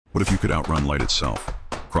What if you could outrun light itself,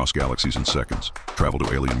 cross galaxies in seconds, travel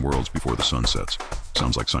to alien worlds before the sun sets?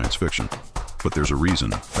 Sounds like science fiction. But there's a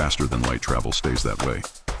reason faster than light travel stays that way.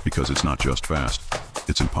 Because it's not just fast,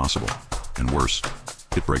 it's impossible. And worse,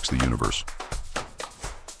 it breaks the universe.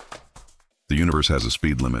 The universe has a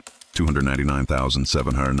speed limit,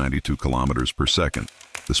 299,792 kilometers per second,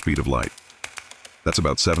 the speed of light. That's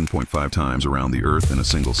about 7.5 times around the Earth in a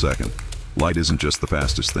single second. Light isn't just the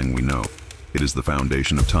fastest thing we know. It is the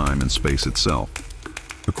foundation of time and space itself.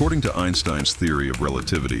 According to Einstein's theory of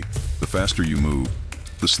relativity, the faster you move,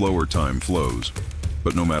 the slower time flows.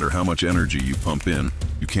 But no matter how much energy you pump in,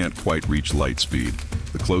 you can't quite reach light speed.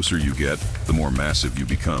 The closer you get, the more massive you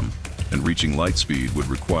become. And reaching light speed would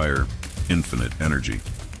require infinite energy.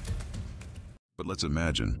 But let's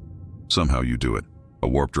imagine, somehow you do it. A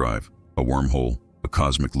warp drive, a wormhole, a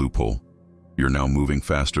cosmic loophole. You're now moving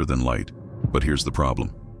faster than light. But here's the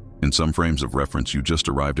problem. In some frames of reference, you just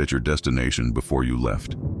arrived at your destination before you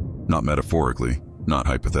left. Not metaphorically, not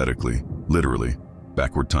hypothetically, literally,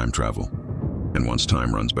 backward time travel. And once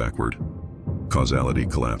time runs backward, causality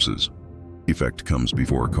collapses. Effect comes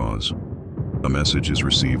before cause. A message is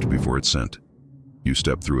received before it's sent. You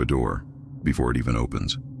step through a door before it even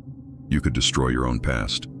opens. You could destroy your own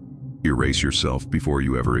past, erase yourself before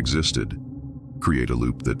you ever existed, create a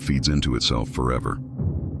loop that feeds into itself forever.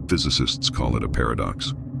 Physicists call it a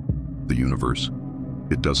paradox. The universe,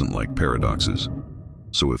 it doesn't like paradoxes.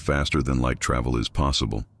 So if faster than light travel is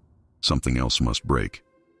possible, something else must break.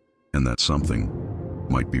 And that something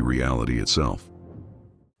might be reality itself.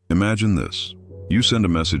 Imagine this. You send a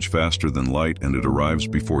message faster than light and it arrives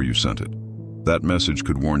before you sent it. That message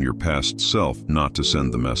could warn your past self not to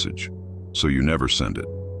send the message, so you never send it.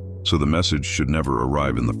 So the message should never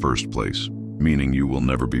arrive in the first place, meaning you will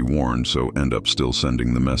never be warned, so end up still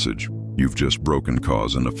sending the message. You've just broken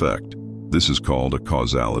cause and effect. This is called a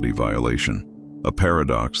causality violation, a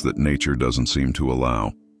paradox that nature doesn't seem to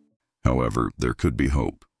allow. However, there could be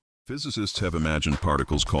hope. Physicists have imagined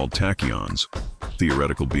particles called tachyons,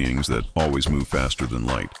 theoretical beings that always move faster than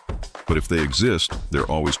light. But if they exist, they're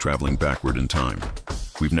always traveling backward in time.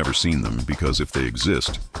 We've never seen them because if they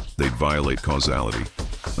exist, they'd violate causality.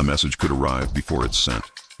 A message could arrive before it's sent.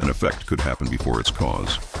 An effect could happen before its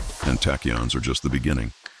cause. And tachyons are just the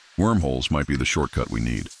beginning. Wormholes might be the shortcut we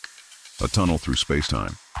need. A tunnel through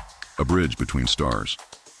space-time. A bridge between stars.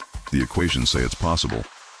 The equations say it's possible,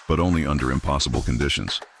 but only under impossible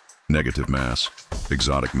conditions. Negative mass,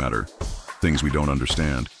 exotic matter, things we don't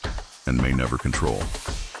understand and may never control.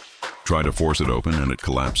 Try to force it open and it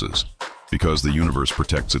collapses, because the universe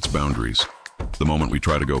protects its boundaries. The moment we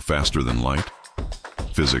try to go faster than light,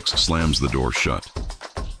 physics slams the door shut.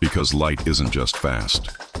 Because light isn't just fast,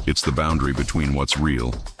 it's the boundary between what's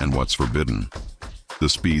real and what's forbidden. The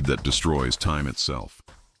speed that destroys time itself.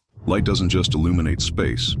 Light doesn't just illuminate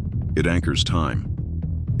space, it anchors time.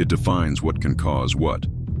 It defines what can cause what,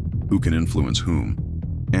 who can influence whom,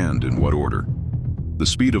 and in what order. The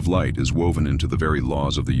speed of light is woven into the very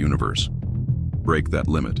laws of the universe. Break that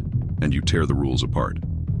limit, and you tear the rules apart.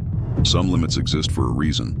 Some limits exist for a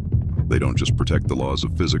reason. They don't just protect the laws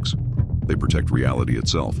of physics, they protect reality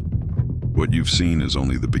itself. What you've seen is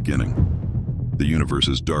only the beginning. The universe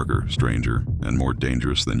is darker, stranger, and more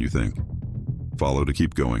dangerous than you think. Follow to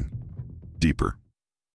keep going. Deeper.